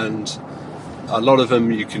 and a lot of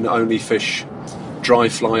them you can only fish dry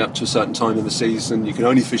fly up to a certain time in the season. You can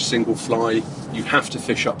only fish single fly. You have to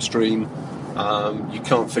fish upstream. You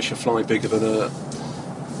can't fish a fly bigger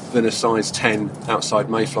than a size 10 outside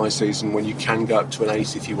mayfly season, when you can go up to an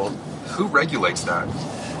 8 if you want. Who regulates that?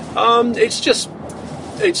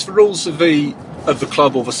 It's the rules of the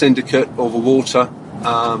club or the syndicate or the water.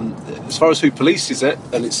 As far as who polices it,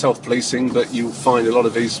 then it's self-policing, but you'll find a lot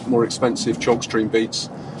of these more expensive chalk stream beats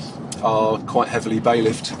are quite heavily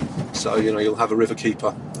bailiffed. So, you'll have a river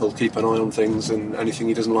keeper who'll keep an eye on things, and anything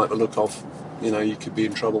he doesn't like the look of, you could be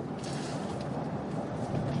in trouble.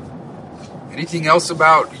 Anything else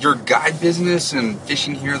about your guide business and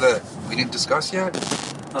fishing here that we didn't discuss yet?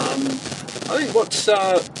 I think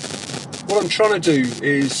what I'm trying to do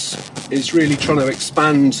is really trying to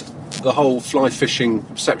expand the whole fly fishing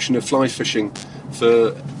perception of fly fishing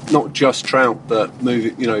for not just trout, but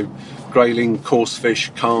grayling, coarse fish,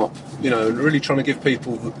 carp. And really trying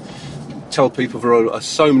to tell people there are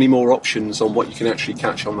so many more options on what you can actually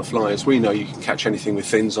catch on the fly. As we know, you can catch anything with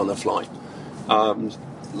fins on a fly. A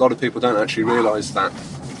lot of people don't actually realise that.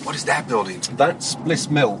 What is that building? That's Bliss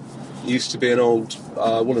Mill. It used to be an old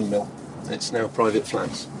woolen mill. It's now private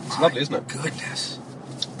flats. It's lovely, isn't it? Goodness.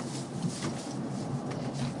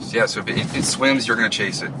 Yeah, so if it swims, you're going to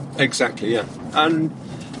chase it. Exactly, yeah. And,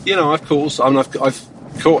 I've caught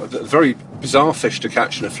a very bizarre fish to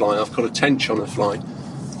catch in a fly. I've caught a tench on a fly,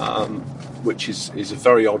 which is a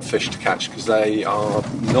very odd fish to catch because they are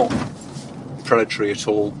not predatory at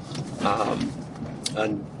all,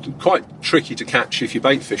 and quite tricky to catch if you're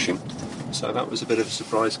bait fishing. So that was a bit of a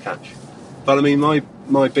surprise catch. But I mean,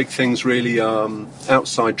 my big things really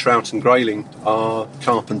outside trout and grayling are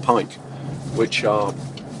carp and pike, which are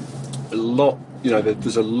a lot.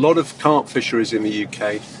 There's a lot of carp fisheries in the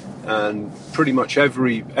UK, and pretty much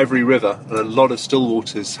every river and a lot of still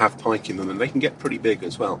waters have pike in them, and they can get pretty big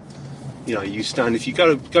as well. If you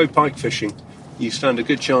go pike fishing, you stand a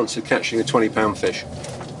good chance of catching a 20-pound fish.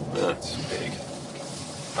 That's big.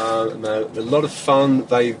 And they're a lot of fun.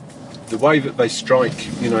 The way that they strike,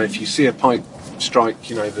 if you see a pike strike,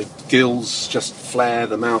 the gills just flare,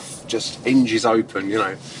 the mouth just hinges open,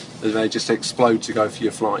 and they just explode to go for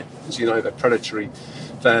your fly. As you know, they're predatory.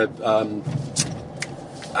 They're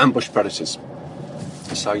ambush predators.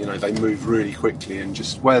 So, they move really quickly, and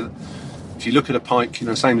if you look at a pike,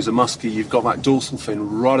 same as a muskie, you've got that dorsal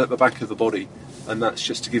fin right at the back of the body, and that's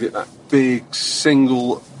just to give it that big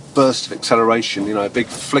single burst of acceleration, a big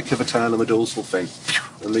flick of a tail and a dorsal fin,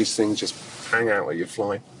 and these things just hang out at your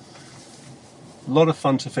fly. A lot of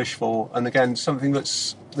fun to fish for, and again, something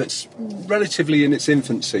that's relatively in its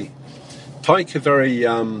infancy. Pike are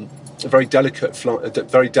very delicate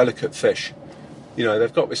fish.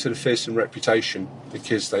 They've got this sort of fearsome reputation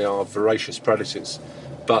because they are voracious predators,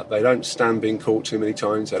 but they don't stand being caught too many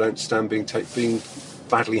times. They don't stand being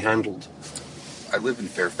badly handled. I live in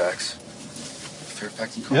Fairfax and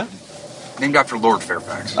Company. Yeah? Named after Lord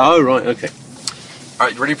Fairfax. Oh, right, okay. All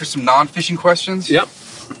right, you ready for some non-fishing questions? Yep.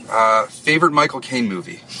 Favorite Michael Caine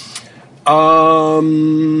movie? The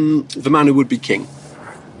Man Who Would Be King.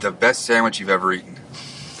 The best sandwich you've ever eaten?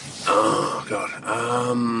 Oh, God.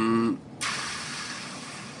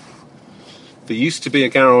 There used to be a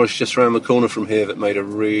garage just around the corner from here that made a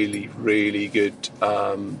really, really good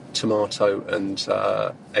tomato and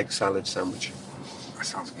egg salad sandwich. That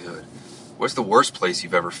sounds good. What's the worst place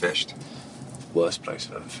you've ever fished? Worst place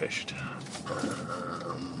I've ever fished.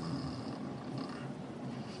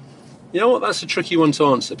 You know what? That's a tricky one to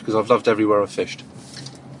answer because I've loved everywhere I've fished.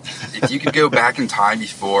 If you could go back in time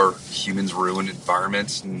before humans ruined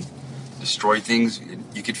environments and destroy things,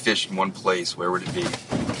 you could fish in one place, where would it be?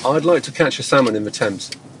 I'd like to catch a salmon in the Thames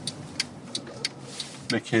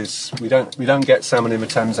because we don't get salmon in the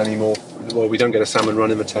Thames anymore. Well, we don't get a salmon run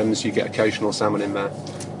in the Thames. You get occasional salmon in there,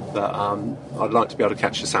 but I'd like to be able to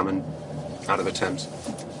catch a salmon out of the Thames.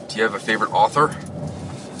 Do you have a favorite author?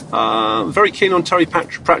 I'm very keen on Terry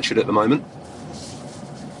Pratchett at the moment.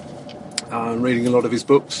 I'm reading a lot of his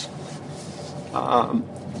books.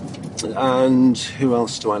 And who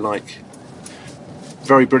else do I like?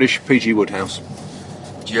 Very British, P.G. Woodhouse.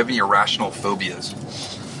 Do you have any irrational phobias?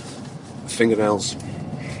 Fingernails.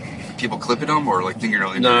 People clipping them or like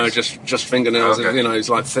fingernail injuries? No, just fingernails. Okay. You know, it's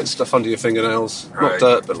like stuff under your fingernails. Right. Not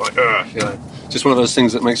dirt, but like, you know. Just one of those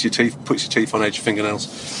things that puts your teeth on edge of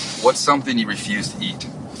fingernails. What's something you refuse to eat?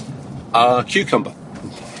 Cucumber.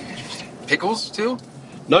 Pickles, too?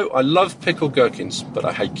 No, I love pickled gherkins, but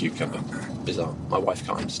I hate cucumber. Bizarre. My wife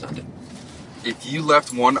can't understand it. If you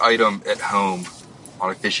left one item at home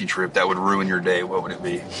on a fishing trip that would ruin your day, what would it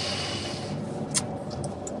be?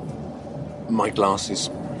 My glasses,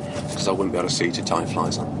 because I wouldn't be able to see to tie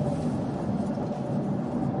flies on.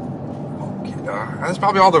 Okay, that's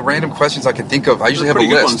probably all the random questions I can think of. I usually have a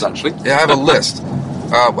Pretty good list. ones, actually. Yeah, I have a list.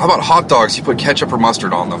 How about hot dogs? You put ketchup or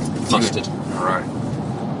mustard on them? Mustard. All right.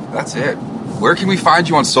 That's it. Where can we find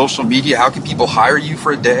you on social media? How can people hire you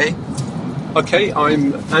for a day? Okay,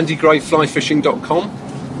 I'm andygrayflyfishing.com,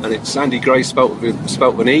 and it's Andy Gray spelt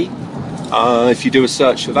with an E. If you do a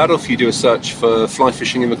search for that, or if you do a search for fly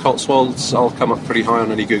fishing in the Cotswolds, I'll come up pretty high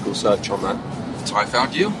on any Google search on that. So I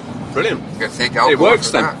found you. Brilliant. I gotta thank Alcoa It works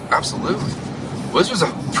for then. that. Absolutely. Well, this was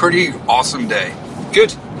a pretty awesome day.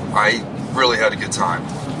 Good. I really had a good time.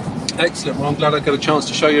 Excellent. Well, I'm glad I got a chance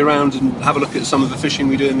to show you around and have a look at some of the fishing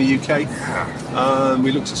we do in the UK. Yeah.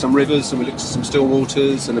 We looked at some rivers and we looked at some still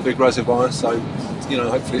waters and a big reservoir, so, you know,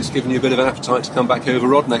 hopefully it's given you a bit of an appetite to come back here with a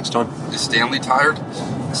rod next time. Is Stanley tired?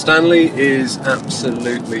 Stanley is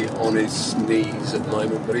absolutely on his knees at the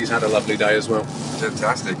moment, but he's had a lovely day as well.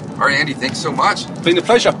 Fantastic. All right, Andy, thanks so much. Been a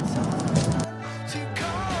pleasure.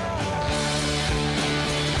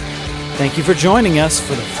 Thank you for joining us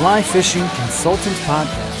for the Fly Fishing Consultant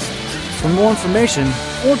Podcast. For more information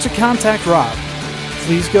or to contact Rob,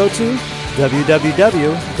 please go to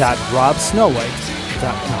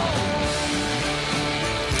www.robsnowhite.com.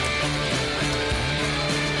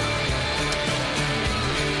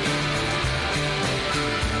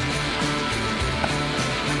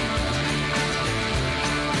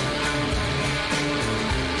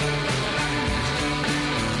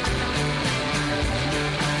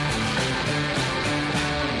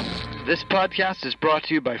 This podcast is brought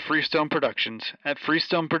to you by Freestone Productions at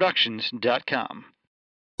freestoneproductions.com.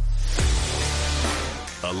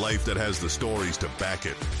 A life that has the stories to back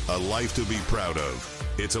it. A life to be proud of.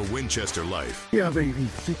 It's a Winchester life. Yeah, baby.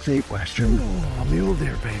 6'8" Western. Oh, mule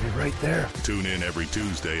deer, baby, right there. Tune in every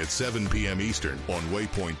Tuesday at 7 p.m. Eastern on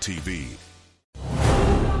Waypoint TV.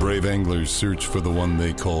 Brave anglers search for the one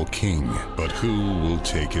they call king, but who will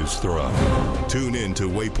take his throne? Tune in to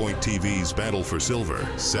Waypoint TV's Battle for Silver,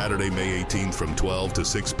 Saturday, May 18th from 12 to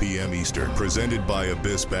 6 p.m. Eastern. Presented by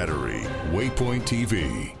Abyss Battery. Waypoint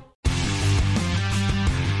TV.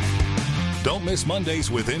 Don't miss Mondays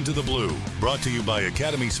with Into the Blue, brought to you by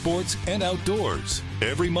Academy Sports and Outdoors.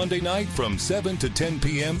 Every Monday night from 7 to 10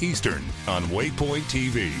 p.m. Eastern on Waypoint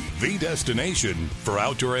TV, the destination for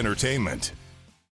outdoor entertainment.